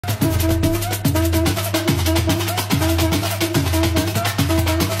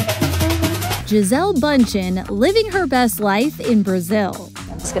Gisele Bündchen living her best life in Brazil.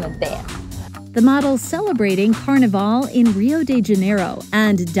 I'm just gonna dance. The model's celebrating Carnival in Rio de Janeiro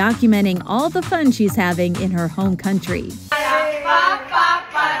and documenting all the fun she's having in her home country.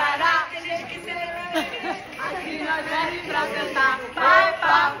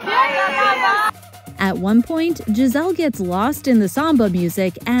 At one point, Gisele gets lost in the samba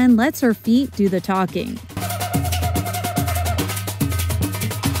music and lets her feet do the talking.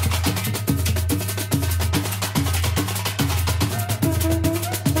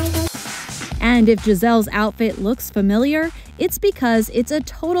 And if Gisele's outfit looks familiar, it's because it's a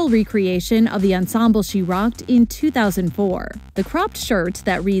total recreation of the ensemble she rocked in 2004. The cropped shirt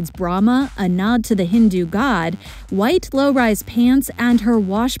that reads Brahma, a nod to the Hindu god, white low-rise pants, and her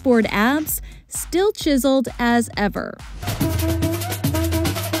washboard abs, still chiseled as ever.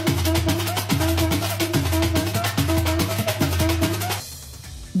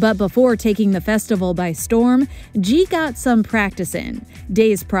 But before taking the festival by storm, G got some practice in.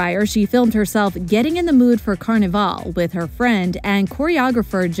 Days prior, she filmed herself getting in the mood for Carnival with her friend and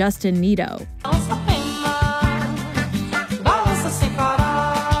choreographer Justin Nito.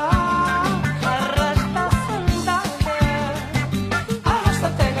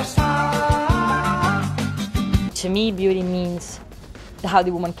 To me, beauty means how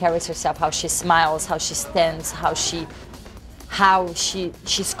the woman carries herself, how she smiles, how she stands, how she's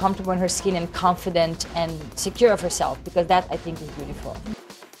comfortable in her skin and confident and secure of herself, because that, I think, is beautiful.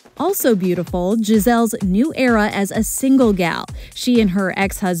 Also beautiful, Gisele's new era as a single gal. She and her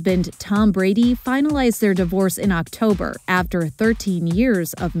ex-husband, Tom Brady, finalized their divorce in October after 13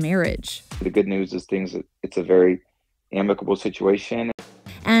 years of marriage. The good news is it's a very amicable situation.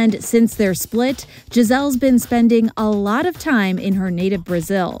 And since their split, Gisele's been spending a lot of time in her native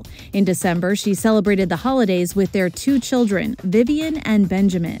Brazil. In December, she celebrated the holidays with their two children, Vivian and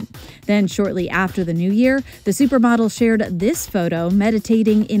Benjamin. Then shortly after the new year, the supermodel shared this photo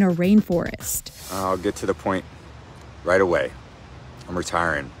meditating in a rainforest. I'll get to the point right away. I'm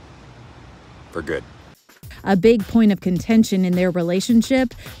retiring for good. A big point of contention in their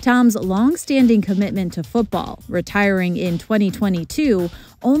relationship, Tom's long-standing commitment to football, retiring in 2022,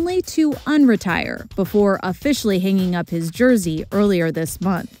 only to unretire before officially hanging up his jersey earlier this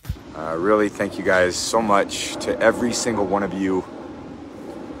month. Really, thank you guys so much, to every single one of you,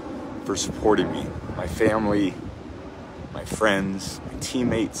 for supporting me. My family, my friends, my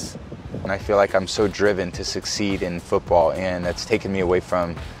teammates. And I feel like I'm so driven to succeed in football, and that's taken me away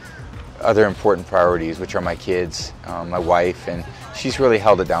from other important priorities, which are my kids, my wife, and she's really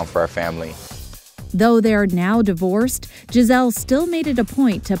held it down for our family. Though they're now divorced, Gisele still made it a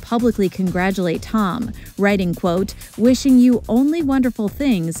point to publicly congratulate Tom, writing, quote, "Wishing you only wonderful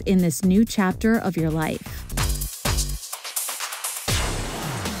things in this new chapter of your life."